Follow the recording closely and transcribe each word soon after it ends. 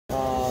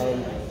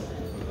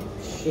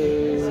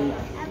So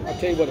I'll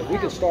tell you what, if we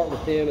could start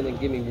with them and then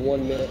give me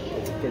 1 minute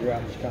to figure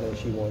out just kind of what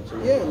she wants.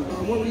 Yeah,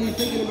 what were you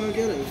thinking about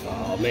getting?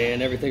 Oh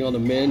man, everything on the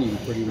menu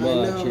pretty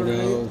much, you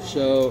know. Right?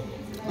 So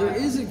there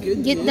is a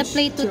good Get the dish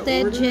plate to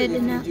order if Jed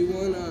you na. do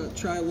want to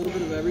try a little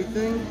bit of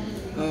everything.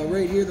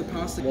 Right here, the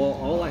pasta. well,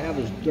 all I have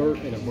is dirt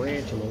and a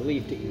branch and a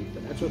leaf to eat,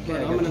 but that's okay.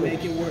 But I'm gonna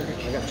make it work.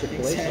 I got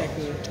Chick-fil-A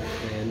Exactly. sauce.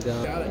 And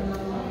Got it.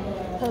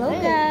 Hello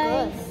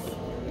guys!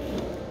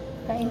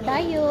 Kain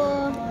tayo!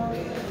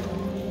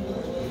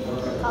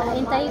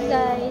 Kain tayo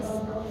guys!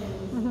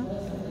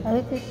 I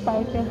like this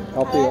spicy.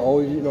 I'll be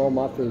always eating all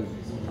my food.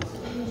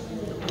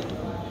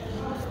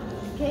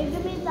 Can you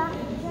give me that?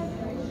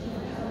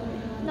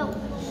 No.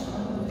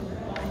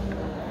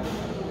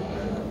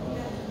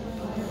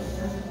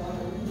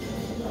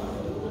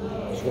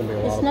 It's gonna be a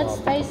lot It's of not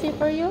pasta. spicy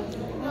for you?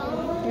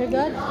 No. You're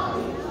good?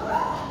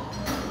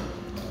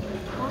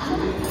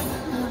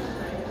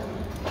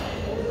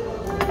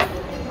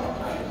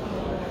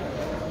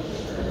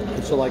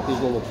 And so like these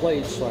little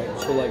plates, like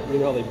so like you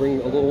know how they bring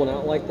a little one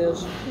out like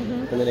this,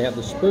 and then they have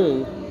the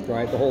spoon,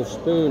 right? The whole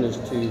spoon is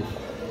to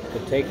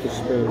take the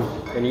spoon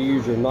and you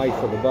use your knife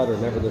for the butter,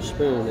 never the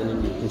spoon, and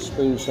then you can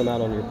spoon some out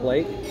on your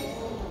plate,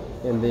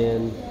 and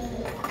then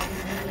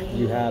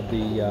you have the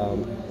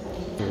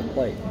your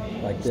plate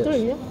like this.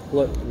 Story, yeah.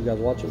 Look, you guys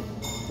watching?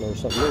 There's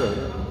something new over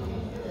there.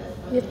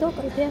 You took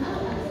it, yeah.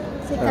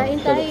 Si Ah, kain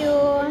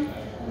tayo.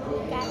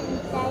 Kain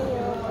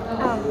tayo.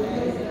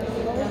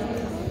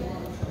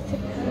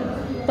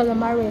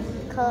 Calamari.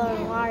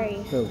 Calamari.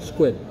 No,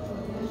 squid.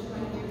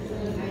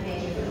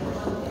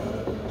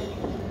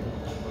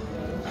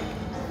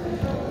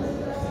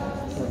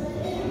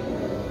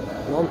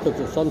 Mom cooks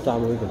it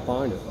sometime when we can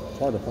find it. It's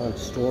hard to find at the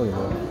store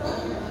anymore.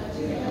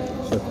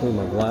 So I clean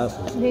my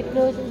glasses. They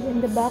close it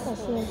in the back as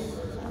well.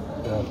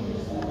 Yeah.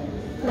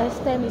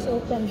 Last time it's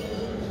open.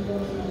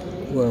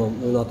 Well,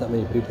 there's not that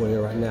many people in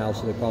here right now,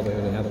 so they probably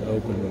only have it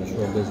open when it's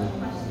real busy.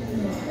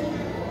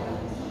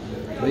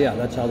 But yeah,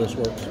 that's how this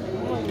works.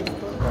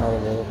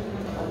 Olive oil.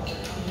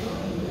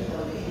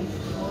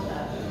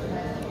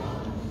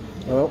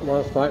 Well,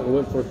 last night we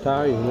went for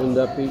Italian and ended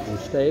up eating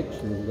steaks,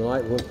 and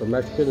tonight we went for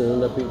Mexican and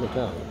ended up eating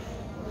Italian.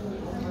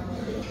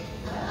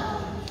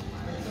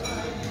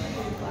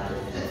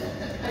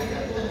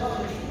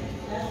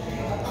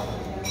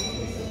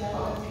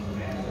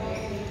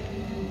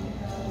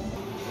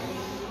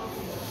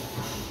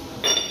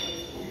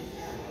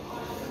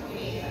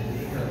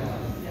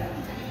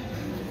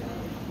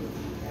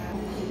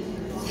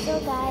 So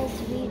guys,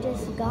 we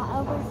just got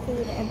our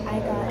food and I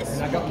got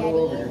And I got more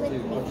over here spaghetti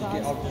too. with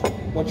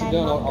meatballs. Once you're And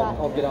done, my mom got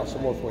I'll get out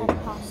some more for a you.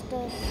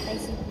 pasta,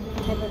 spicy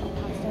type of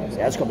pasta.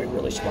 Yeah, it's gonna be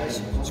really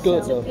spicy. It's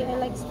good though. Okay, I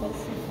like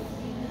spicy.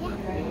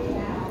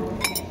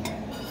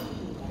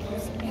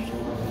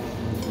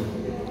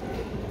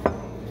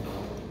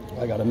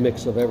 I got a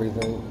mix of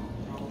everything.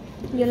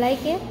 You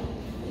like it?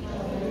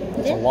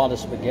 It's a lot of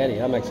spaghetti.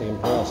 I'm actually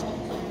impressed.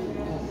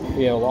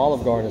 You know,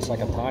 Olive Garden is like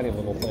a tiny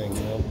little thing,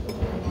 you know.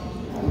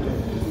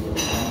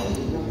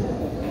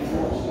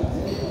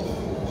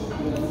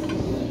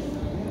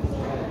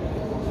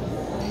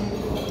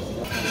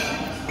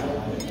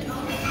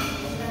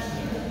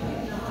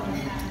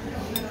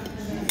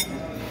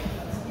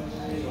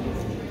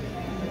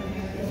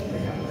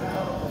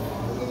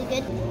 Is it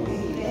good?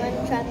 You want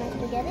to try my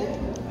spaghetti?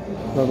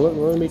 No,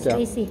 let me tell.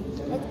 Spicy.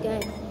 It's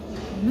good.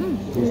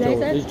 You like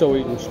that? He's still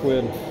eating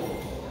squid.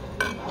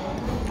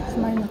 It's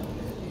mine.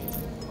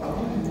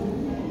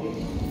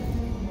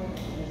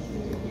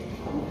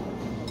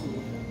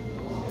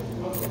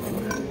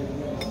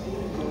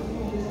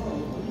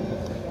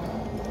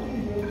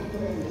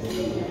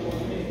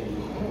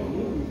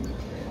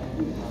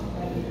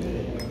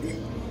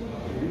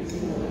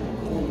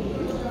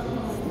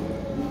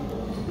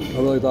 I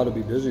really thought it'd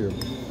be busier.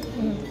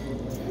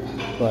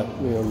 But,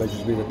 you know, it may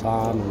just be the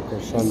time and for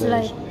It's Sundays.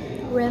 like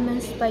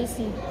ramen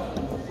spicy.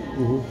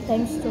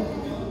 Thanks to.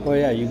 Well,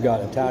 yeah, you've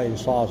got Italian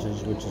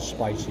sausage, which is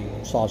spicy,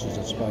 sausage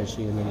that's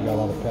spicy, and then you got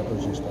a lot of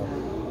peppers and stuff.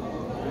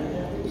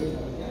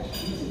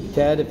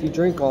 Ted, if you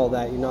drink all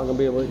that, you're not going to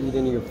be able to eat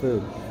any of your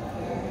food.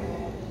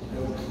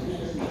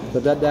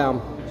 Put that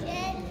down.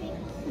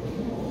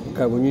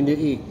 Okay, when you need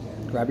to eat,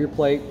 grab your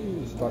plate,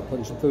 start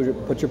putting some food,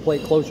 put your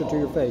plate closer to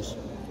your face.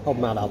 Help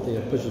them out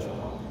there. Push this.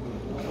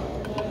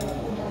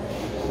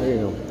 There you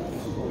go.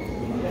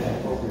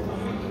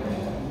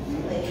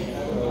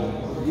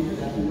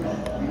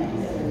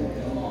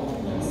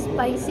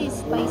 Spicy,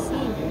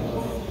 spicy.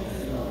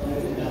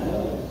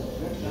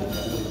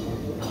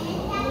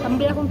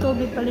 Ambil akong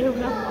tubig, palihog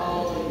lang.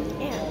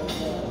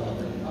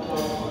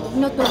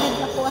 No, tubig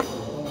ako ah.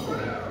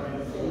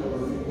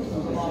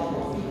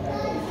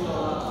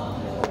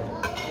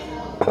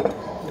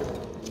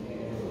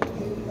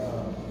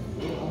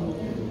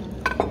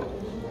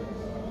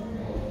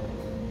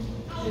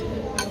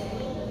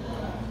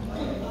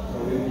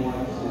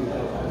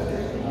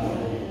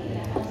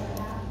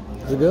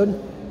 Is it good?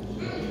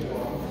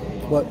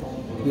 What?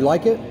 You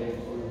like it?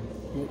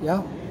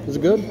 Yeah? Is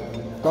it good?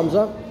 Thumbs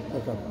up?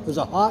 Okay. Is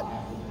it hot?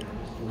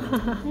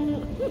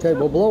 Okay,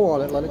 we'll blow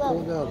on it. Let it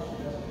cool down.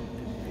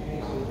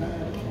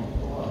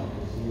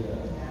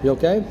 You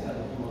okay?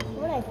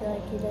 What I feel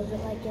like he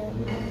doesn't like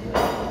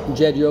it.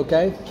 Jed, you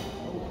okay?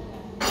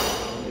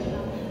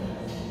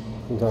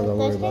 Sometimes I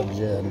worry about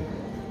Jed.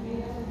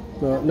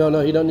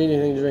 No, he don't need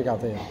anything to drink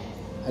out there.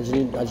 I just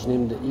need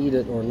him to eat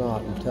it or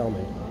not and tell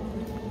me.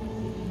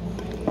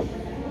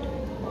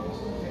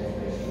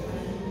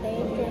 They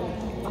drink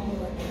all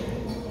of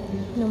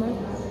it. No more?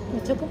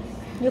 It's okay.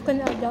 You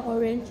can add the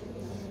orange.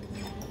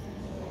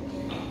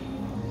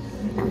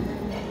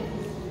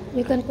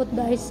 You can put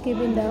the ice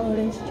cube in the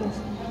orange juice.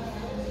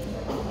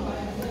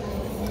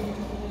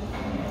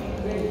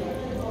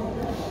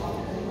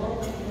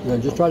 Yeah,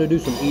 just try to do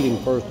some eating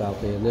first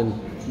out there, and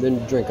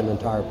then drink an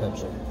entire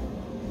Pepsi.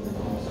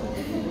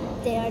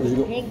 They already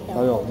drink I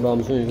them. know, but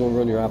I'm saying he's gonna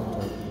run your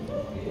appetite.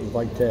 It's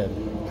like Ted.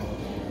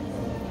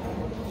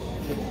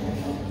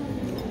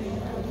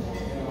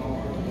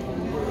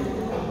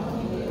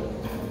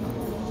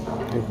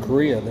 In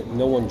Korea, that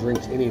no one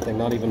drinks anything,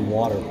 not even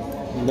water.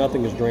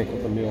 Nothing is drank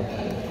with a meal.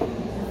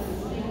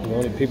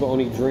 People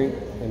only drink,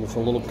 and it's a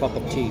little cup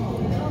of tea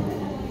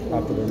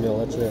after their meal.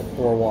 That's it,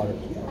 or water.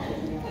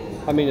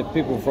 I mean, if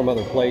people from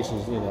other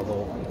places,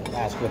 they'll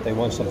ask if they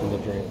want something to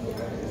drink.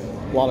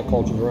 A lot of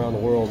cultures around the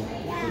world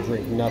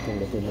drink nothing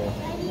with their meal.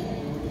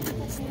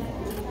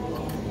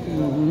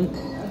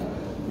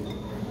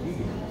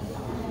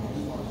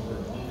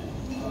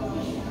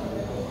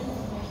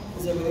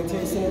 Is everything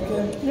tasting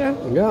okay? Yeah.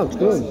 Yeah, it's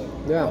good.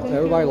 Yeah,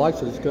 everybody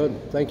likes it. It's good.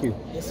 Thank you.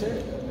 Yes,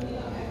 sir.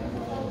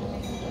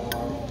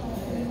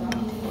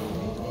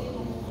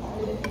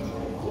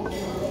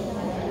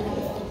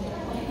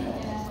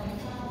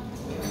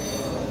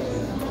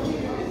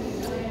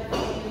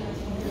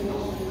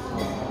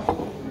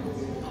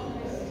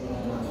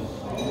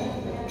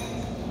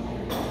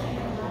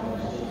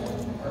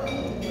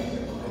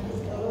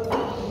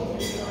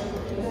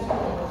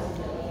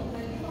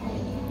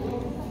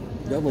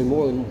 Definitely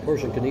more than a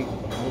person can eat.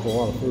 That's a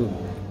lot of food.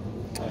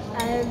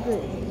 I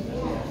agree.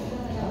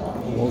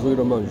 We'll eat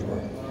a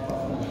munchbar.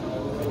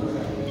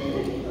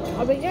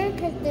 Are we gonna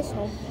take this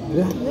home?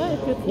 Yeah. Yeah,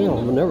 if you can. Yeah,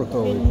 we'll never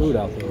throw any food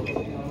out there.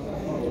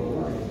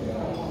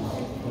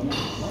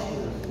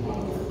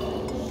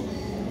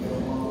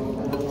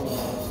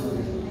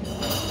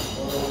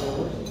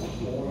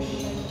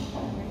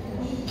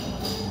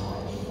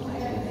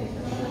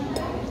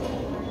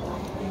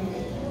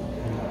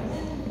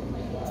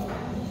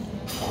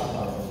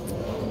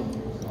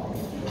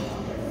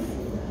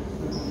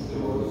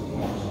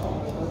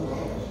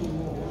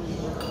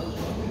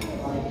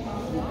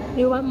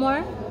 You want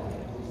more?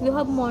 You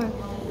have more.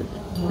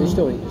 You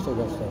still eat. You still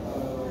got stuff.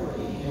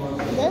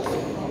 This?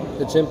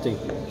 It's empty.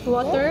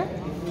 Water?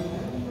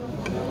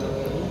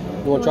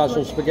 You want to try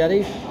some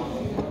spaghetti?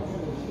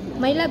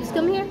 My loves,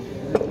 come here.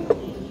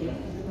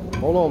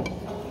 Hold on.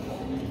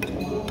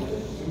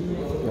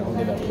 Yeah, I'll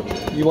get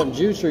that. You want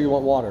juice or you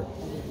want water?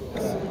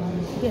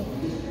 Yeah.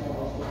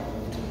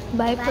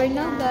 Bye for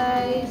now,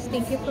 guys.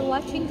 Thank you for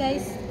watching,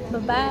 guys.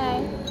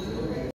 Bye-bye.